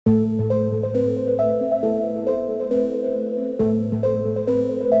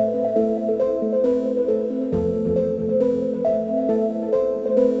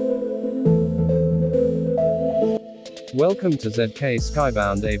Welcome to ZK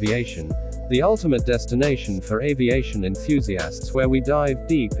SkyBound Aviation, the ultimate destination for aviation enthusiasts, where we dive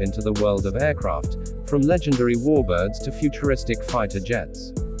deep into the world of aircraft, from legendary warbirds to futuristic fighter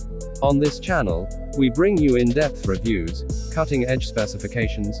jets. On this channel, we bring you in-depth reviews, cutting-edge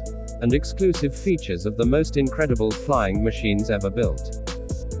specifications, and exclusive features of the most incredible flying machines ever built.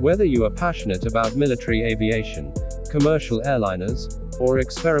 Whether you are passionate about military aviation, commercial airliners, or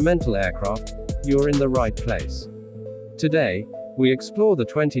experimental aircraft, you're in the right place. Today, we explore the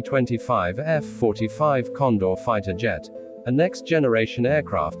 2025 F-45 Condor Fighter Jet, a next-generation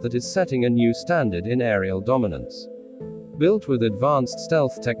aircraft that is setting a new standard in aerial dominance. Built with advanced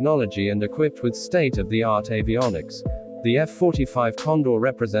stealth technology and equipped with state-of-the-art avionics, the F-45 Condor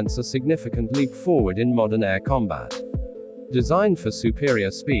represents a significant leap forward in modern air combat. Designed for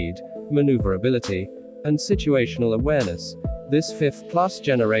superior speed, maneuverability, and situational awareness, this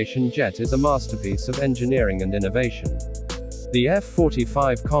fifth-plus-generation jet is a masterpiece of engineering and innovation. The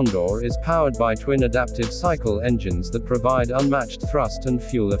F-45 Condor is powered by twin adaptive cycle engines that provide unmatched thrust and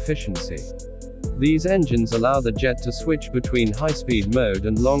fuel efficiency. These engines allow the jet to switch between high-speed mode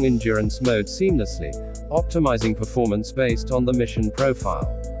and long-endurance mode seamlessly, optimizing performance based on the mission profile.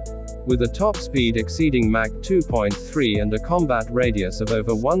 With a top speed exceeding Mach 2.3 and a combat radius of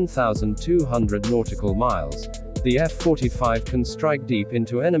over 1,200 nautical miles, the F-45 can strike deep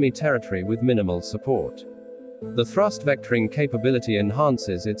into enemy territory with minimal support. The thrust vectoring capability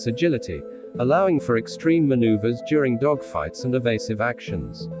enhances its agility, allowing for extreme maneuvers during dogfights and evasive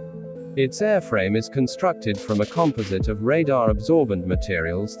actions. Its airframe is constructed from a composite of radar-absorbent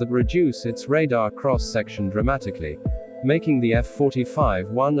materials that reduce its radar cross-section dramatically, making the F-45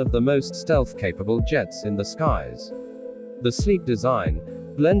 one of the most stealth-capable jets in the skies. The sleek design,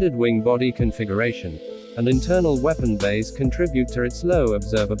 blended wing body configuration, and internal weapon bays contribute to its low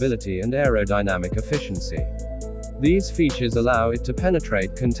observability and aerodynamic efficiency. These features allow it to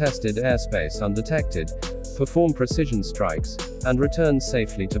penetrate contested airspace undetected, perform precision strikes, and return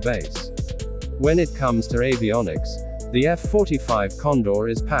safely to base. When it comes to avionics, the F-45 Condor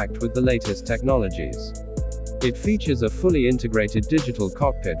is packed with the latest technologies. It features a fully integrated digital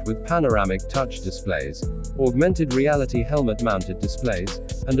cockpit with panoramic touch displays, augmented reality helmet-mounted displays,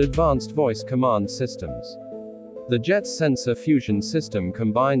 and advanced voice command systems. The jet's sensor fusion system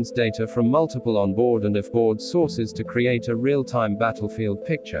combines data from multiple onboard and off-board sources to create a real-time battlefield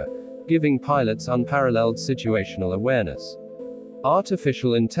picture, giving pilots unparalleled situational awareness.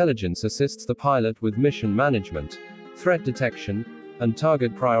 Artificial intelligence assists the pilot with mission management, threat detection, and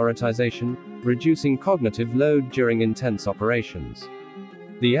target prioritization, reducing cognitive load during intense operations.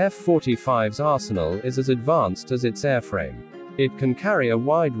 The F-45's arsenal is as advanced as its airframe. It can carry a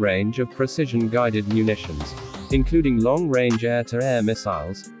wide range of precision-guided munitions, including long-range air-to-air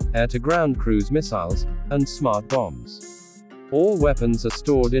missiles, air-to-ground cruise missiles, and smart bombs. All weapons are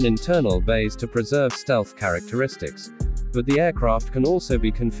stored in internal bays to preserve stealth characteristics, but the aircraft can also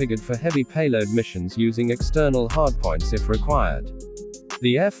be configured for heavy payload missions using external hardpoints if required.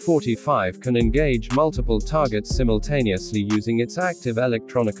 The F-45 can engage multiple targets simultaneously using its active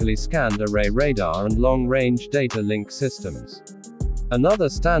electronically scanned array radar and long-range data link systems. Another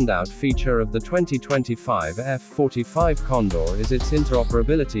standout feature of the 2025 F-45 Condor is its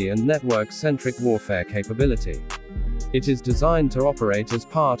interoperability and network-centric warfare capability. It is designed to operate as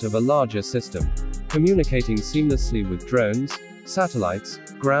part of a larger system, communicating seamlessly with drones, satellites,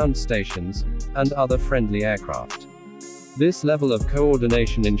 ground stations, and other friendly aircraft. This level of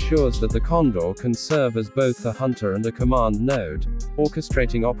coordination ensures that the Condor can serve as both a hunter and a command node,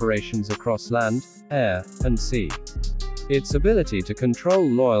 orchestrating operations across land, air, and sea. Its ability to control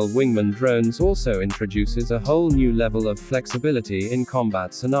loyal wingman drones also introduces a whole new level of flexibility in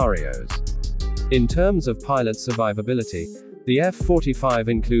combat scenarios. In terms of pilot survivability, the F-45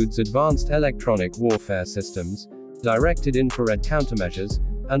 includes advanced electronic warfare systems, directed infrared countermeasures,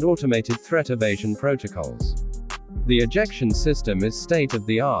 and automated threat evasion protocols. The ejection system is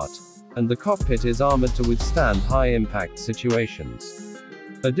state-of-the-art, and the cockpit is armored to withstand high-impact situations.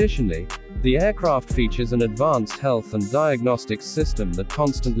 Additionally, the aircraft features an advanced health and diagnostics system that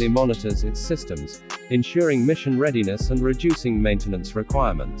constantly monitors its systems, ensuring mission readiness and reducing maintenance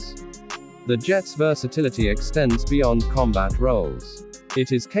requirements. The jet's versatility extends beyond combat roles.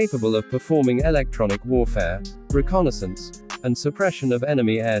 It is capable of performing electronic warfare, reconnaissance, and suppression of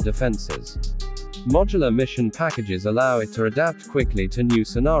enemy air defenses. Modular mission packages allow it to adapt quickly to new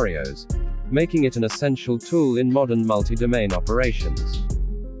scenarios, making it an essential tool in modern multi-domain operations.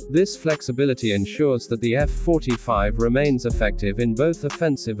 This flexibility ensures that the F-45 remains effective in both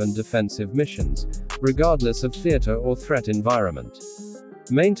offensive and defensive missions, regardless of theater or threat environment.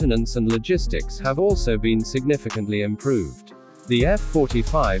 Maintenance and logistics have also been significantly improved. The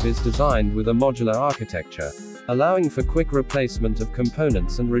F-45 is designed with a modular architecture, allowing for quick replacement of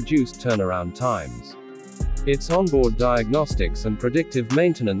components and reduced turnaround times. Its onboard diagnostics and predictive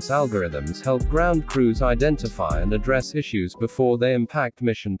maintenance algorithms help ground crews identify and address issues before they impact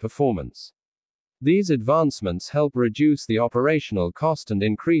mission performance. These advancements help reduce the operational cost and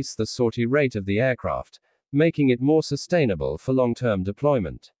increase the sortie rate of the aircraft, making it more sustainable for long-term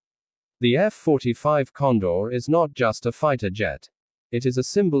deployment. The F-45 Condor is not just a fighter jet. It is a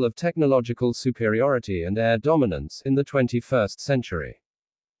symbol of technological superiority and air dominance in the 21st century.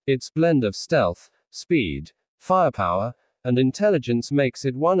 Its blend of stealth, speed, firepower, and intelligence makes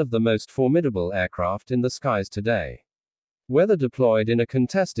it one of the most formidable aircraft in the skies today. Whether deployed in a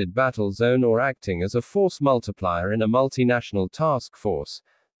contested battle zone or acting as a force multiplier in a multinational task force,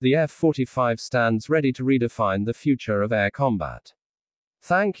 the F-45 stands ready to redefine the future of air combat.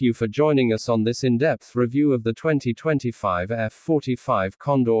 Thank you for joining us on this in-depth review of the 2025 F-45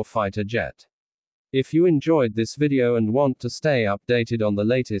 Condor Fighter Jet. If you enjoyed this video and want to stay updated on the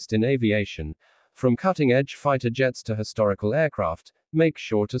latest in aviation, from cutting-edge fighter jets to historical aircraft, make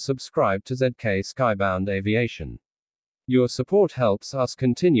sure to subscribe to ZK SkyBound Aviation. Your support helps us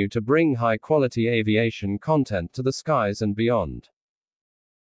continue to bring high-quality aviation content to the skies and beyond.